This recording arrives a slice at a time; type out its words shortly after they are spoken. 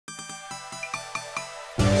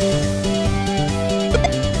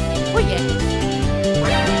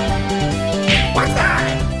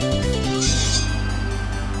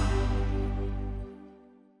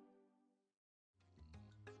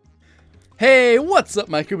Hey, what's up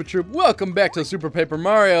my Koopa Troop? Welcome back to Super Paper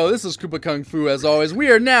Mario. This is KoopaKungFu as always. We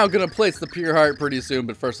are now gonna place the Pure Heart pretty soon,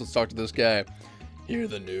 but first let's talk to this guy. Hear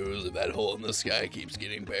the news if that hole in the sky keeps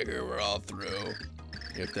getting bigger, we're all through.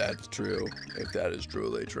 If that's true, if that is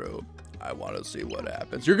truly true, I want to see what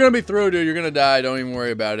happens. You're gonna be through, dude. You're gonna die. Don't even worry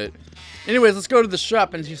about it. Anyways, let's go to the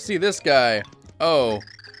shop and you see this guy. Oh.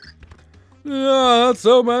 Yeah, that's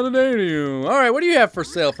so mad at you. Alright, what do you have for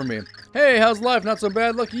sale for me? Hey, how's life? Not so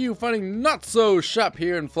bad. Lucky you finding Not So shop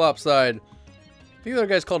here in Flopside. I think the other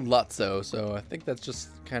guy's called Lotso, so I think that's just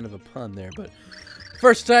kind of a pun there, but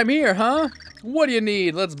first time here, huh? What do you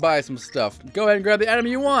need? Let's buy some stuff. Go ahead and grab the item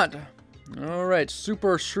you want. Alright,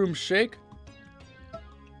 Super Shroom Shake.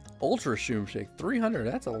 Ultra Shroom Shake. 300.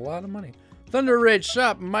 That's a lot of money. Thunder Rage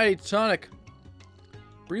Shop. Mighty Tonic.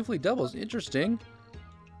 Briefly doubles. Interesting.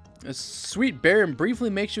 A Sweet Berry and briefly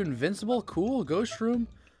makes you invincible. Cool. Ghost Room.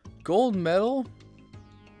 Gold medal.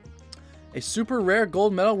 A super rare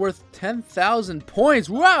gold medal worth 10,000 points.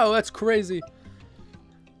 Wow, that's crazy.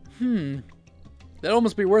 That'd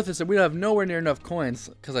almost be worth it, so we don't have nowhere near enough coins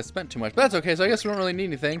because I spent too much. But that's okay, so I guess we don't really need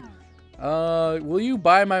anything. Will you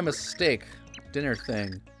buy my mistake dinner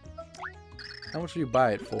thing? How much will you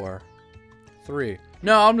buy it for? 3.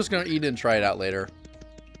 No, I'm just gonna eat it and try it out later.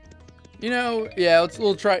 You know, yeah,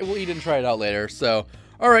 we'll eat it and try it out later. So,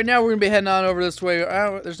 all right, now we're gonna be heading on over this way.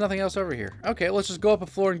 There's nothing else over here. Okay, let's just go up a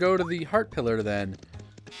floor and go to the heart pillar then.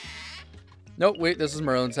 Nope, wait, this is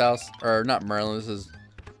Merlin's house, or not Merlin. This is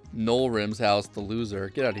Nolrim's house, the loser.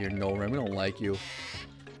 Get out of here, Nolrim. We don't like you.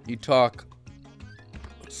 You talk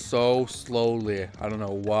so slowly. I don't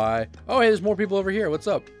know why. Oh, hey, there's more people over here. What's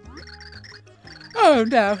up? Oh,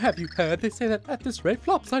 now, have you heard? They say that at this rate,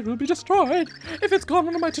 Flopside will be destroyed. If it's gone,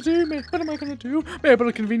 what am I to do? What am I going to do? Maybe build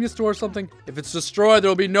a convenience store or something. If it's destroyed,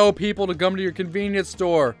 there will be no people to come to your convenience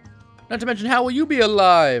store. Not to mention, how will you be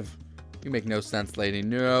alive? You make no sense, lady.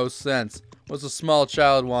 No sense. What's a small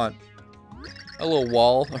child want? A little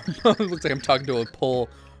wall. It looks like I'm talking to a pole.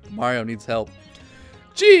 Mario needs help.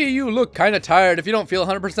 Gee, you look kind of tired. If you don't feel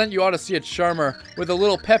 100%, you ought to see a charmer. With a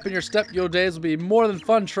little pep in your step, your days will be more than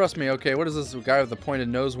fun, trust me. Okay, what does this guy with the pointed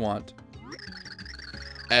nose want?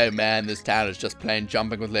 Oh man, this town is just plain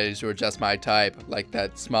jumping with ladies who are just my type. Like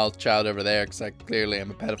that small child over there, because I clearly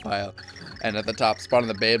am a pedophile. And at the top spot on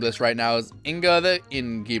the babe list right now is Inga the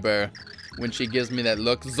innkeeper. When she gives me that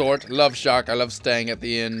look, Zort, love shock, I love staying at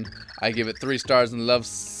the inn. I give it 3 stars and love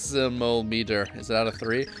simul meter. Is it out of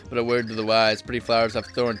 3? But a word to the wise. Pretty flowers have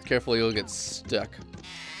thorns. Careful, you'll get stuck.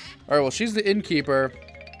 Alright, well, she's the innkeeper.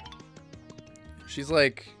 She's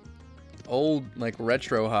like old, like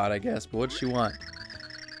retro hot, I guess. But what'd she want?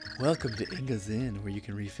 Welcome to Inga's Inn, where you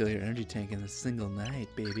can refill your energy tank in a single night,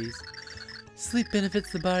 babies. Sleep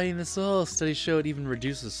benefits the body and the soul. Studies show it even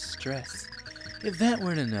reduces stress. If that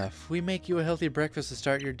weren't enough, we make you a healthy breakfast to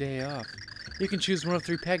start your day off. You can choose one of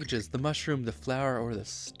 3 packages, the mushroom, the flower, or the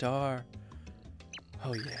star.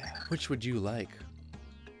 Oh yeah, which would you like?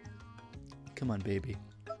 Come on, baby.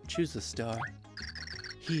 Choose the star.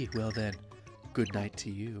 Well then, good night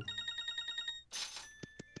to you.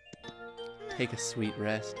 Take a sweet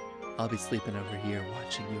rest. I'll be sleeping over here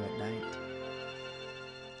watching you at night.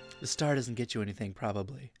 The star doesn't get you anything,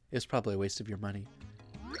 probably. It was probably a waste of your money.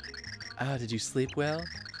 Ah, did you sleep well?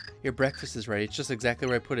 Your breakfast is ready. It's just exactly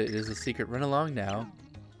where I put it. It is a secret. Run along now.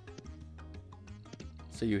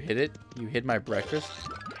 So you hid it? You hid my breakfast?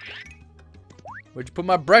 Where'd you put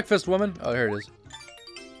my breakfast, woman? Oh, here it is.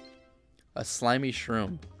 A slimy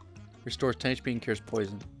shroom. Restores 10 HP and cures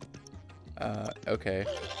poison. Okay.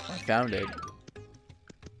 I found it.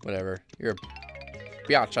 Whatever. You're a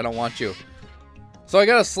biatch. I don't want you. So I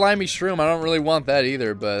got a slimy shroom. I don't really want that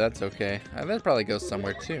either, but that's okay. That probably goes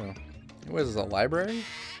somewhere too. What is this, a library?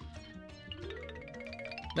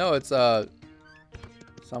 No, it's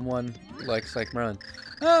someone likes like Merlin.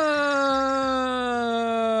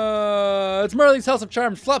 It's Merlin's House of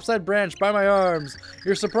Charms, Flopside branch, by my arms.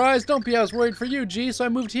 You're surprised? Don't be. I was worried for you, G, so I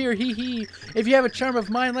moved here. Hee hee. If you have a charm of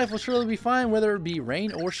mine, life will surely be fine, whether it be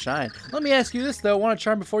rain or shine. Let me ask you this though: want a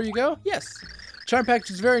charm before you go? Yes. Charm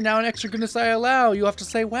packages vary now, and extra goodness I allow. You have to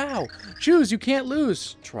say wow. Choose. You can't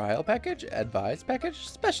lose. Trial package, advised package,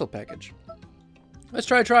 special package. Let's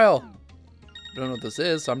try trial. I don't know what this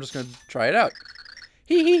is, so I'm just gonna try it out.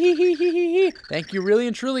 Hee hee hee hee hee hee hee. Thank you, really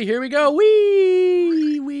and truly. Here we go.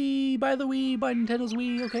 Wee, by the Wii, by Nintendo's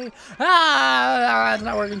Wii. Okay. Ah, it's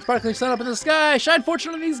not working. Sparkling sun up in the sky. Shine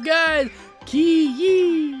fortune on these guys. Key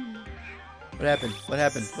yee. What happened? What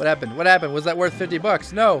happened? What happened? What happened? Was that worth 50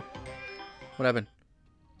 bucks? No. What happened?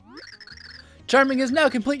 Charming is now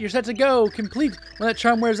complete. You're set to go. Complete. When that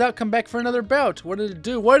charm wears out, come back for another bout. What did it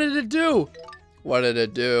do? What did it do? What did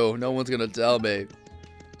it do? No one's gonna tell me.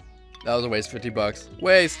 That was a waste. 50 bucks.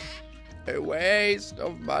 Waste. A waste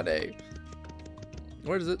of money.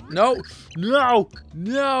 Where is it? No! No!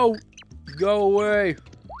 No! Go away.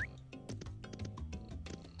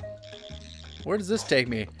 Where does this take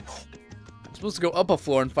me? I'm supposed to go up a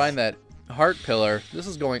floor and find that heart pillar. This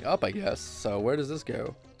is going up, I guess. So where does this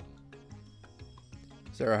go?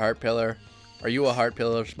 Is there a heart pillar? Are you a heart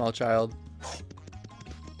pillar, small child?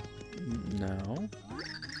 No.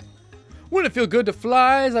 Wouldn't it feel good to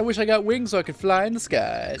fly? I wish I got wings so I could fly in the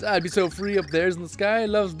skies. I'd be so free up there in the sky. I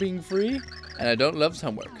loves being free. And I don't love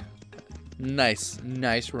homework. Nice.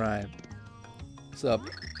 Nice rhyme. What's up,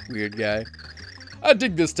 weird guy? I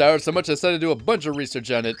dig this tower so much I decided to do a bunch of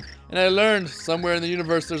research on it. And I learned somewhere in the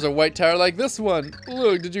universe there's a white tower like this one.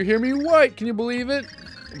 Look, did you hear me? White, can you believe it?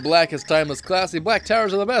 Black is timeless, classy. Black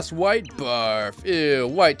towers are the best. White, barf. Ew,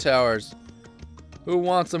 white towers. Who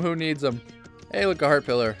wants them? Who needs them? Hey, look, a heart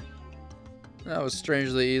pillar. That was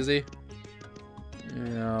strangely easy.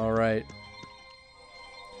 Yeah, alright.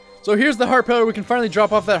 So here's the heart pillar. We can finally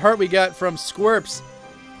drop off that heart we got from Squirps.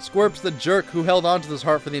 Squirps the jerk who held on to this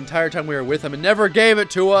heart for the entire time we were with him and never gave it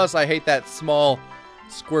to us. I hate that small,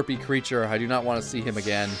 squirpy creature. I do not want to see him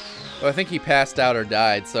again. Oh, I think he passed out or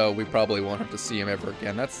died, so we probably won't have to see him ever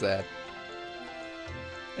again. That's sad.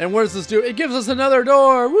 And what does this do? It gives us another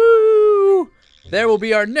door. Woo! There will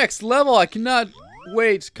be our next level. I cannot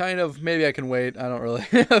wait. Kind of. Maybe I can wait. I don't really.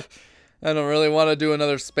 I don't really want to do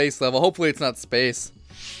another space level. Hopefully it's not space.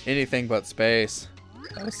 Anything but space.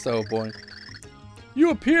 That was so boring. You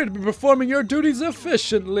appear to be performing your duties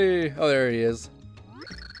efficiently. Oh, there he is.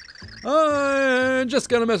 I just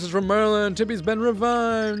got a message from Merlin. Tippy's been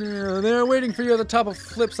revived. They're waiting for you at the top of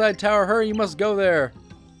Flipside Tower. Hurry, you must go there.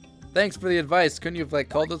 Thanks for the advice. Couldn't you have, like,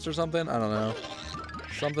 called us or something? I don't know.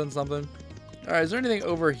 Something. Alright, is there anything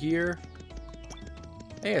over here?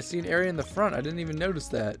 Hey, I see an area in the front. I didn't even notice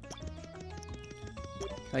that.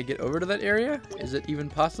 Can I get over to that area? Is it even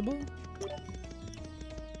possible?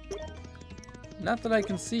 Not that I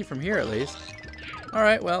can see from here, at least.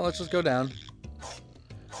 Alright, well, let's just go down.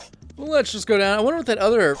 Let's just go down. I wonder what that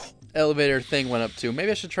other elevator thing went up to. Maybe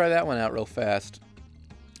I should try that one out real fast.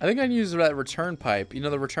 I think I can use that return pipe. You know,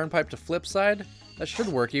 the return pipe to Flipside? That should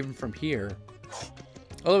work even from here.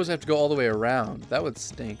 Otherwise, I have to go all the way around. That would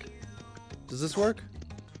stink. Does this work?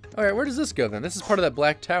 Alright, where does this go then? This is part of that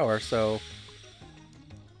black tower, so...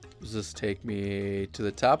 Does this take me to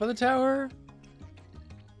the top of the tower?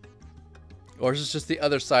 Or is this just the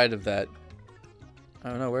other side of that? I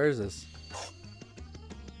don't know, where is this?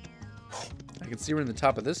 I can see we're in the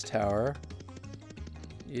top of this tower.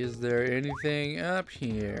 Is there anything up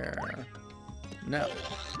here? No.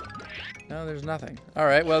 No, there's nothing.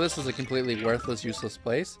 Alright, well, this is a completely worthless, useless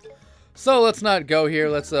place. So let's not go here.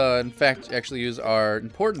 Let's, in fact, actually use our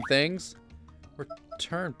important things.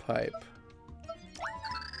 Return pipe.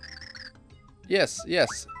 Yes,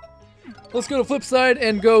 yes. Let's go to Flipside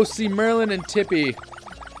and go see Merlin and Tippy.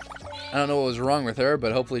 I don't know what was wrong with her,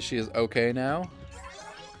 but hopefully she is okay now.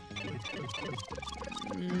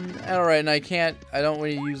 Alright, and I don't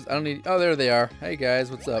need, oh, there they are. Hey guys,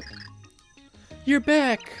 what's up? You're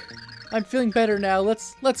back! I'm feeling better now.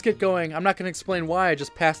 Let's get going. I'm not going to explain why. I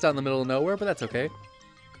just passed out in the middle of nowhere, but that's okay.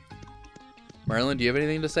 Merlin, do you have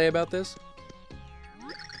anything to say about this?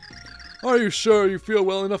 Are you sure you feel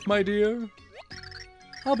well enough, my dear?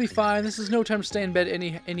 I'll be fine. This is no time to stay in bed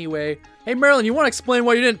anyway. Hey, Merlin, you want to explain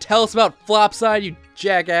why you didn't tell us about Flopside, you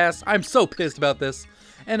jackass? I'm so pissed about this.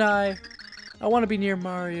 And I want to be near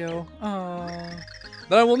Mario. Aww.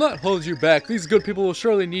 Then I will not hold you back. These good people will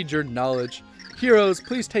surely need your knowledge. Heroes,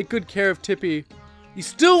 please take good care of Tippy. You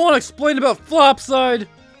still want to explain about Flopside?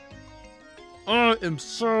 I am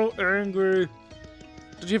so angry.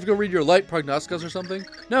 Did you have to go read your light prognosticos or something?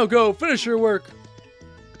 No, go, finish your work.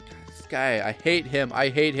 God, this guy, I hate him. I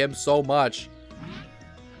hate him so much.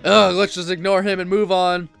 Ugh, let's just ignore him and move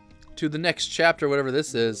on to the next chapter, whatever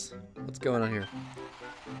this is. What's going on here?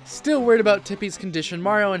 Still worried about Tippy's condition,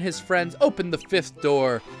 Mario and his friends opened the 5th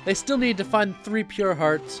door. They still need to find 3 pure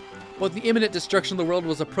hearts. But the imminent destruction of the world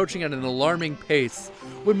was approaching at an alarming pace.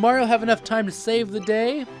 Would Mario have enough time to save the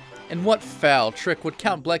day? And what foul trick would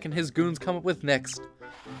Count Bleck and his goons come up with next?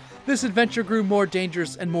 This adventure grew more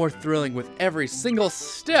dangerous and more thrilling with every single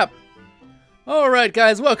step. Alright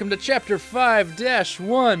guys, welcome to Chapter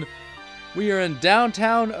 5-1. We are in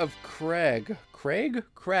downtown of Crag.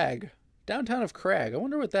 Crag? Downtown of Crag. I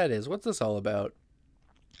wonder what that is. What's this all about?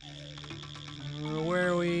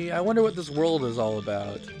 Where are we? I wonder what this world is all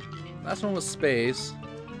about. Last one was space.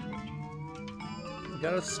 We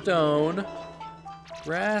got a stone.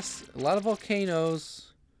 Grass. A lot of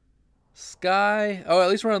volcanoes. Sky. Oh, at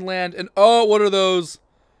least we're on land. And oh, what are those?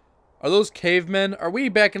 Are those cavemen? Are we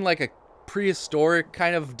back in like a prehistoric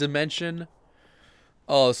kind of dimension?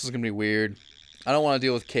 Oh, this is gonna be weird. I don't want to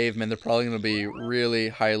deal with cavemen. They're probably gonna be really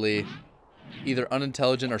highly either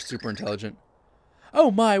unintelligent or super intelligent.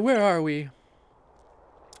 Oh my, where are we?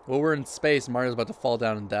 Well, we're in space. Mario's about to fall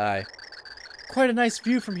down and die. Quite a nice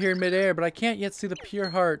view from here in midair, but I can't yet see the pure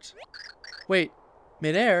heart. Wait,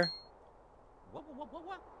 midair?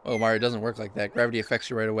 Oh, Mario, doesn't work like that. Gravity affects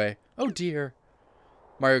you right away. Oh dear.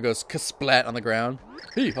 Mario goes kasplat on the ground.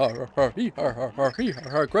 Hee har har, hee har har har, hee har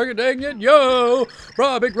har, Crag dang it, yo!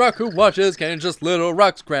 Bra, big rock who watches, can't just little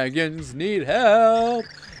rocks, Cragnons need help.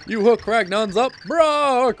 You hook Cragnons up,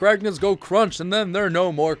 bra! Cragnons go crunch, and then there are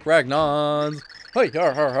no more Cragnons. Hee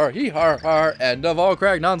har har har, hee har har, end of all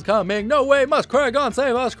Cragnons coming, no way must Cragnon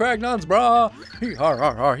save us, Cragnons, brah! Hee har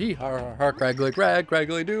har har, hee har har har, Craggly Crag,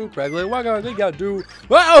 Craggly do, Craggly wagga, gotta do.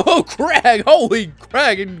 Oh, Crag! Holy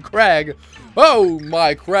Crag and Crag! Oh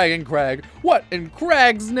my Crag and Crag! What in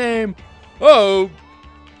Crag's name? Oh!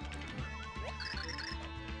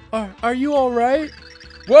 Are you alright?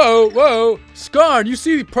 Whoa, whoa! Skarn, you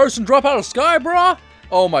see the person drop out of sky, brah?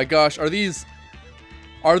 Oh my gosh, are these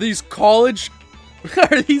college...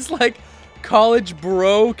 Are these like college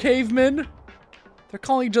bro cavemen? They're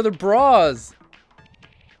calling each other bras.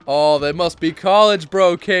 Oh, they must be college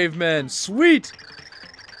bro cavemen. Sweet.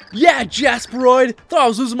 Yeah, Jasperoid. Thought I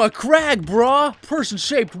was losing my Crag, brah. Person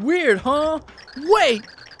shaped weird, huh? Wait,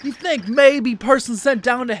 you think maybe person sent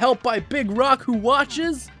down to help by Big Rock who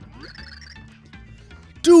watches?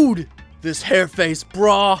 Dude, this hair face,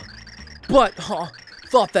 brah. But,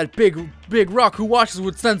 thought that big Rock who watches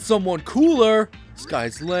would send someone cooler. This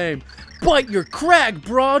guy's lame. Bite your Crag,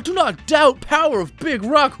 brah. Do not doubt power of Big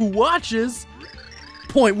Rock who watches.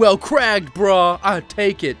 Point well cragged, brah. I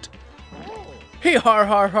take it. Hee har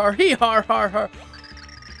har har. Hee har har har.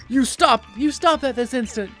 You stop at this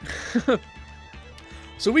instant.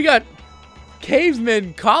 So we got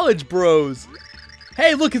cavemen college bros.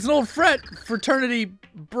 Hey, look, it's an old fraternity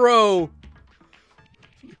bro.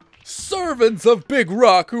 Servants of Big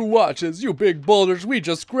Rock who watches. You big boulders, we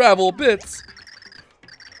just gravel bits.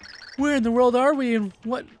 Where in the world are we, and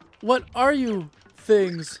what are you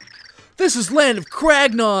things? This is land of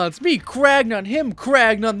Cragnons. Me Cragnon, him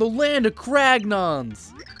Cragnon, the land of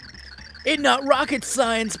Cragnons. It not rocket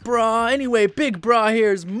science, brah. Anyway, Big Brah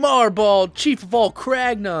here is Marball, chief of all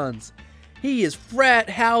Cragnons. He is frat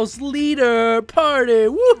house leader. Party,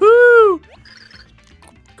 woohoo!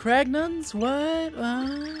 Cragnons, what?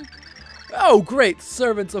 Oh, great,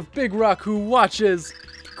 servants of Big Rock who watches.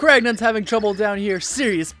 Cragnon's having trouble down here.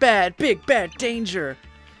 Serious, bad, big, bad danger.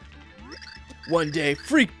 One day,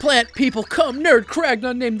 freak plant people come. Nerd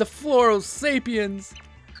Cragnon named the Floros Sapiens.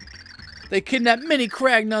 They kidnap many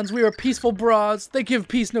Cragnons. We are peaceful bras. They give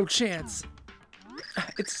peace no chance.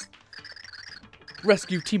 It's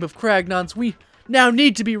rescue team of Cragnons. We now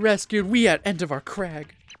need to be rescued. We at end of our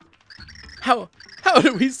Crag. How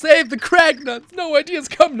do we save the Cragnons? No ideas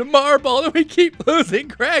come to Marball and we keep losing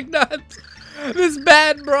Cragnons. This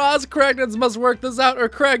bad bras. Cragnons must work this out or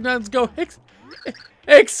Cragnons go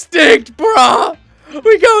extinct, brah.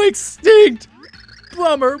 We go extinct.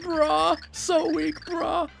 Bummer, brah. So weak,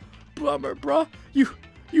 brah. Bummer, brah.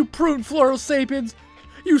 You prune Floros Sapiens.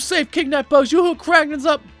 You save kidnap bugs. You hook Cragnons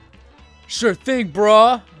up. Sure thing,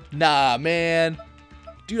 brah. Nah, man.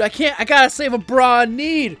 Dude, I gotta save a bra in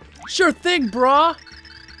need. Sure thing, brah.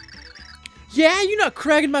 Yeah, you not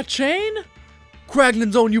cragging my chain?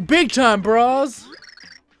 Cragnons own you big time, bras.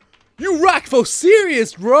 You rock for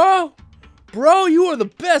serious, bro. Bro, you are the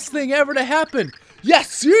best thing ever to happen. Yeah,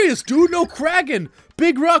 serious, dude, no cragging.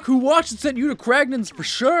 Big Rock who watched sent you to Cragnons for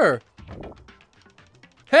sure.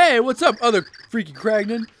 Hey, what's up, other freaky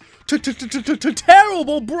Cragnon?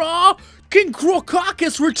 Terrible, bro. King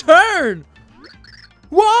Crococcus return.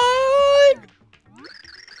 What?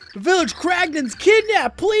 Village Cragnons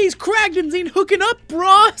kidnapped. Please, Cragnons ain't hooking up,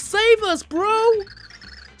 brah. Save us, bro.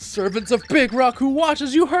 Servants of Big Rock who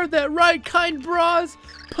watches. You heard that right, kind bras.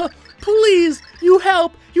 Please, you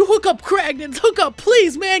help. You hook up Cragnons. Hook up,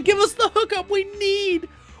 please, man. Give us the hookup we need.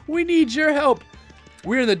 We need your help.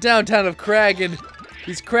 We're in the downtown of Crag, and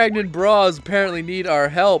these Cragnon bras apparently need our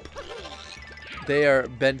help. They are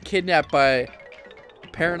been kidnapped by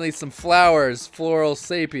apparently some flowers, Floros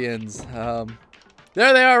Sapiens.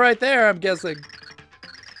 There they are right there, I'm guessing.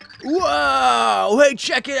 Whoa! Hey,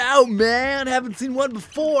 check it out, man! Haven't seen one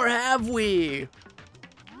before, have we?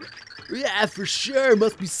 Yeah, for sure.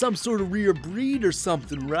 Must be some sort of rare breed or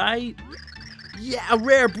something, right? Yeah, a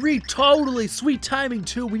rare breed, totally. Sweet timing,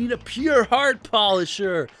 too. We need a pure heart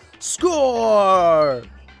polisher. Score!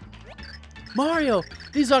 Mario,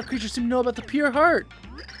 these odd creatures seem to know about the pure heart.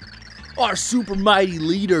 Our super mighty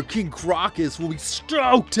leader, King Crocus, will be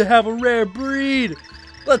stoked to have a rare breed.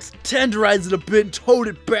 Let's tenderize it a bit and tote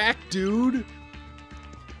it back, dude.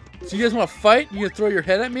 So you guys want to fight? You gonna throw your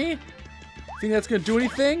head at me? Think that's gonna do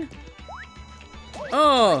anything?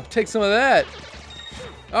 Oh, take some of that.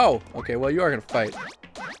 Oh, okay, well you are gonna fight.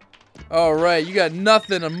 Alright, you got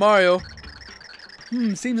nothing on Mario.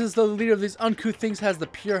 Seems as though the leader of these uncouth things has the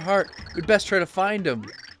pure heart. We'd best try to find him.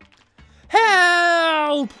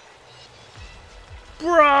 Help!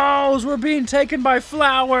 Bros, we're being taken by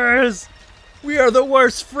flowers. We are the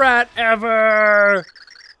worst frat ever.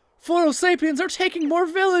 Floro-sapiens are taking more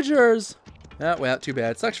villagers. Oh, well, too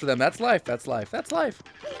bad. Sucks for them. That's life. That's life. That's life.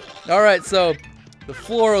 Alright, so the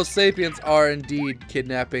Floro-sapiens are indeed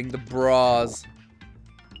kidnapping the brahs.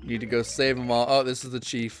 Need to go save them all. Oh, this is the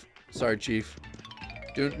chief. Sorry, chief.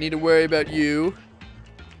 Don't need to worry about you.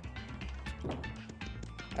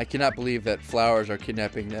 I cannot believe that flowers are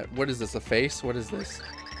kidnapping that. What is this, a face? What is this?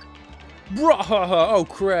 Brah! Oh,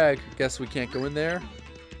 Crag. Guess we can't go in there.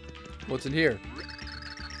 What's in here?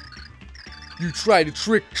 You try to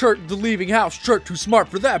trick Chert into leaving house. Chert too smart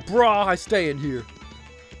for that, brah. I stay in here.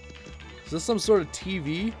 Is this some sort of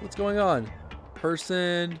TV? What's going on?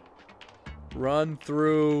 Person. Run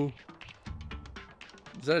through.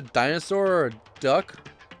 Is that a dinosaur or a duck?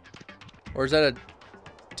 Or is that a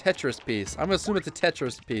Tetris piece? I'm gonna assume it's a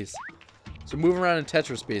Tetris piece. So move around in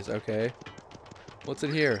Tetris piece, okay. What's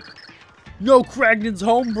in here? No Cragnon's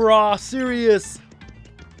home, brah. Serious.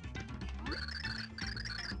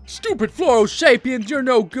 Stupid Floro-sapiens, you're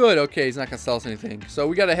no good. Okay, he's not gonna sell us anything. So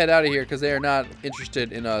we gotta head out of here because they are not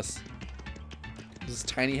interested in us. This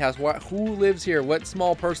tiny house. What? Who lives here? What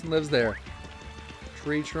small person lives there?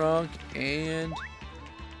 Tree trunk and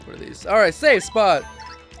what are these? All right, save spot.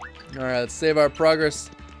 All right, let's save our progress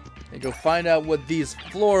and go find out what these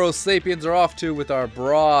Floro-sapiens are off to with our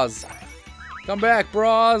brahs. Come back,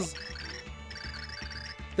 brahs.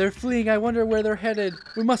 They're fleeing. I wonder where they're headed.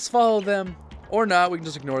 We must follow them. Or not. We can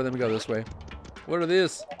just ignore them and go this way. What are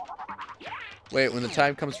these? Wait, when the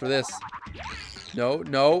time comes for this. No,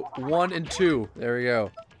 no. 1 and 2. There we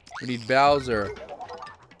go. We need Bowser.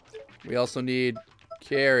 We also need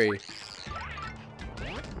Carrie.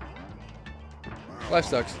 Life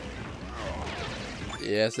sucks.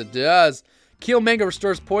 Yes, it does. Keel Mango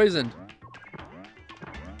restores poison.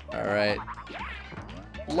 Alright.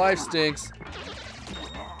 Life stinks.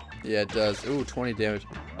 Yeah, it does. Ooh, 20 damage.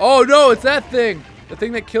 Oh, no, it's that thing. The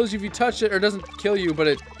thing that kills you if you touch it, or doesn't kill you, but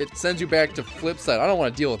it sends you back to flip side. I don't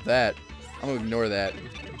want to deal with that. I'm going to ignore that.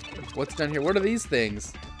 What's down here? What are these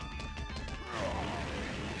things?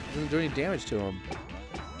 Doesn't do any damage to them.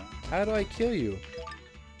 How do I kill you?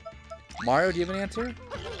 Mario, do you have an answer?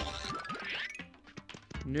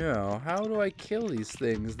 No. How do I kill these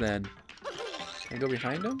things then? Can I go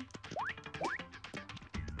behind them?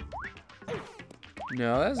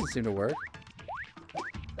 No, that doesn't seem to work.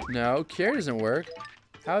 No, Carrie doesn't work.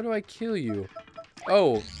 How do I kill you?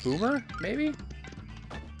 Oh, Boomer? Maybe?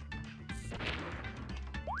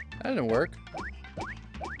 That didn't work.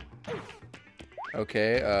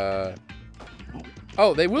 Okay,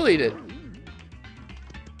 oh, they will eat it.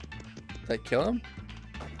 Did that kill him?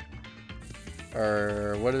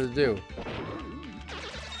 Or what did it do?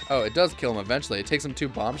 Oh, it does kill him eventually. It takes him 2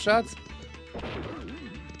 bomb shots?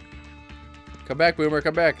 Come back, Boomer,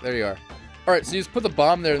 come back. There you are. Alright, so you just put the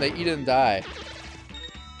bomb there and they eat it and die.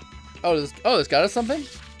 Oh, this got us something?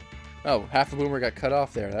 Oh, half the Boomer got cut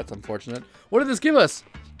off there. That's unfortunate. What did this give us?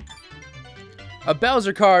 A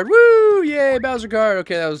Bowser card. Woo! Yay, Bowser card.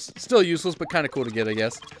 Okay, that was still useless, but kind of cool to get, I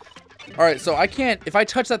guess. Alright, so I can't... If I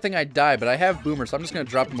touch that thing, I die, but I have Boomer, so I'm just going to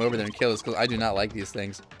drop him over there and kill this, because I do not like these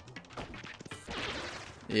things.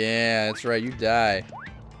 Yeah, that's right. You die.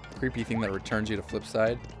 Creepy thing that returns you to flip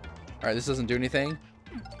side. Alright, this doesn't do anything.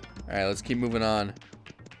 Alright, let's keep moving on.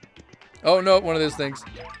 Oh, no, one of those things.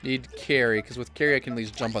 Need Carrie, because with Carrie I can at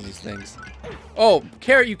least jump on these things. Oh,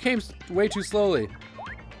 Carrie, you came way too slowly.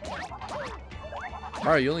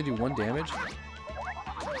 Mario, you only do 1 damage?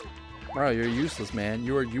 Mario, you're useless, man.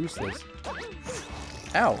 You are useless.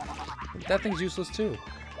 Ow. That thing's useless, too.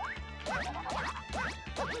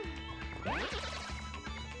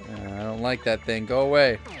 I don't like that thing. Go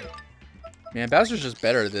away. Man, Bowser's just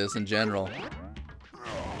better at this in general.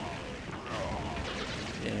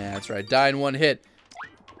 Yeah, that's right. Die in 1 hit.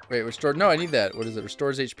 Wait, restored? No, I need that. What is it?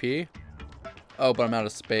 Restores HP? Oh, but I'm out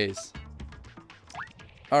of space.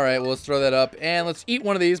 Alright, well, let's throw that up. And let's eat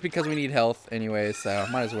one of these because we need health anyway, so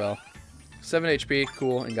might as well. 7 HP.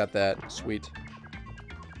 Cool, and got that. Sweet.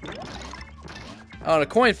 Oh, and a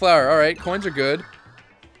coin flower. Alright, coins are good.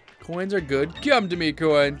 Coins are good. Come to me,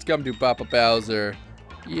 coins. Come to Papa Bowser.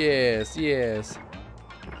 Yes, yes.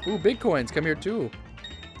 Ooh, big coins. Come here, too.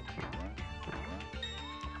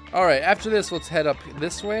 Alright, after this, let's head up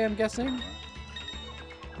this way, I'm guessing.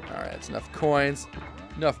 Alright, that's enough coins.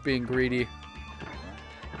 Enough being greedy.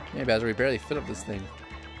 Hey, Bowser, we barely fit up this thing.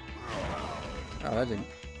 Oh, that didn't...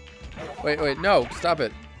 Wait, no! Stop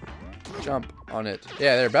it! Jump on it.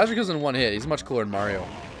 Yeah, there. Bowser kills in one hit. He's much cooler than Mario.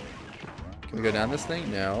 Can we go down this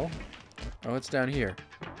thing? No. Oh, what's down here?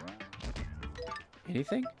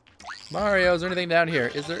 Anything? Mario, is there anything down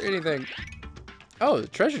here? Is there anything? Oh, the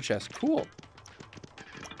treasure chest. Cool.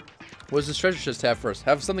 What does this treasure chest have for us?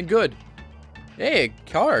 Have something good. Hey,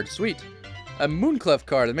 a card. Sweet. A Moonclef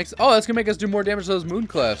card. That makes... Oh, that's going to make us do more damage to those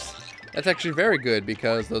Moonclefs. That's actually very good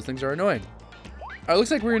because those things are annoying. Alright,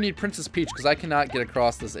 looks like we're going to need Princess Peach because I cannot get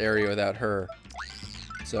across this area without her.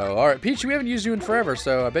 So, alright, Peach, we haven't used you in forever,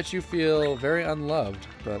 so I bet you feel very unloved,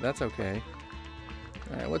 but that's okay.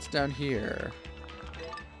 Alright, what's down here?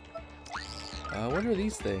 What are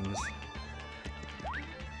these things?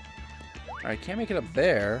 Alright, can't make it up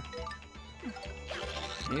there.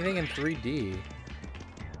 Anything in 3D?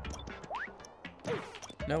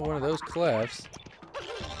 No, one of those clefts.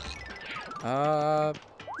 Huh?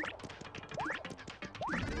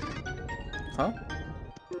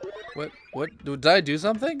 What? Did I do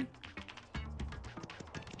something?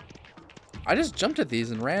 I just jumped at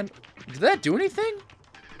these and ran. Did that do anything?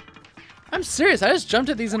 I'm serious. I just jumped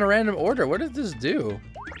at these in a random order. What did this do?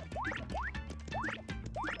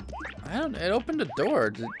 I don't. It opened a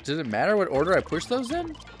door. Did it matter what order I pushed those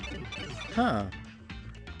in? Huh.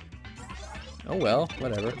 Oh well,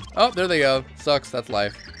 whatever. Oh, there they go. Sucks. That's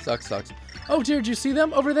life. Sucks. Oh dear, did you see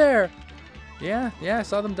them over there? Yeah, I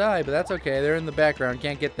saw them die, but that's okay. They're in the background.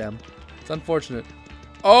 Can't get them. It's unfortunate.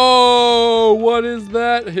 Oh, what is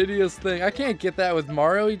that hideous thing? I can't get that with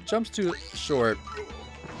Mario. He jumps too short.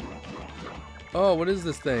 Oh, what is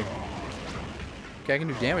this thing? Okay, I can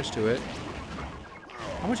do damage to it.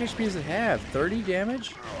 How much HP does it have? 30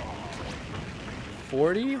 damage?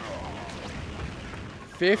 40?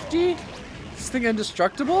 50? Is this thing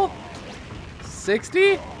indestructible?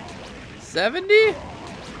 60? 70?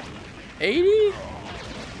 80?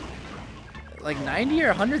 Like 90 or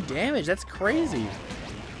 100 damage. That's crazy.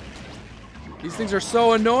 These things are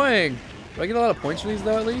so annoying. Do I get a lot of points for these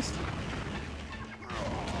though, at least?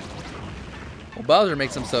 Well, Bowser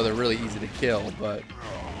makes them so they're really easy to kill, but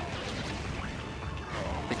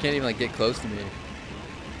they can't even like get close to me.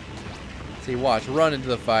 See, watch, run into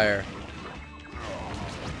the fire.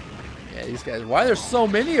 Yeah, these guys. Why are there so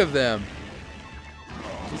many of them?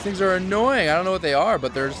 These things are annoying. I don't know what they are,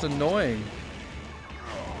 but they're just annoying.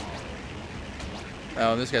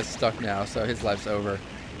 Oh, this guy's stuck now, so his life's over.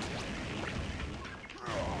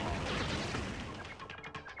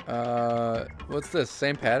 What's this?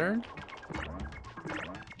 Same pattern?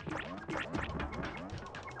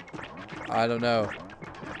 I don't know.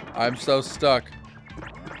 I'm so stuck.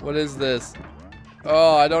 What is this?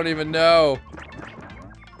 Oh, I don't even know.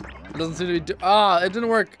 It doesn't seem to be it didn't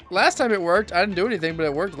work. Last time it worked. I didn't do anything, but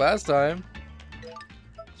it worked last time.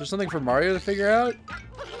 Is there something for Mario to figure out?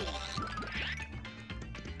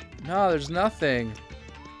 No, there's nothing.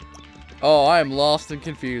 Oh, I am lost and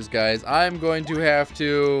confused, guys. I'm going to have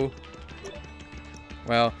to...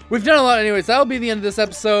 Well, we've done a lot anyways. That'll be the end of this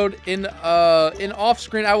episode. In off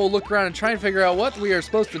screen, I will look around and try and figure out what we are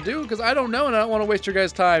supposed to do, because I don't know and I don't want to waste your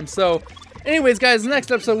guys' time. So, anyways, guys,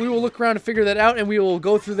 next episode, we will look around and figure that out, and we will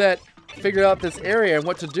go through that, figure out this area and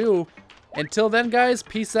what to do. Until then, guys,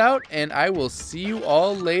 peace out, and I will see you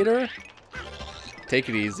all later. Take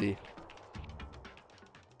it easy.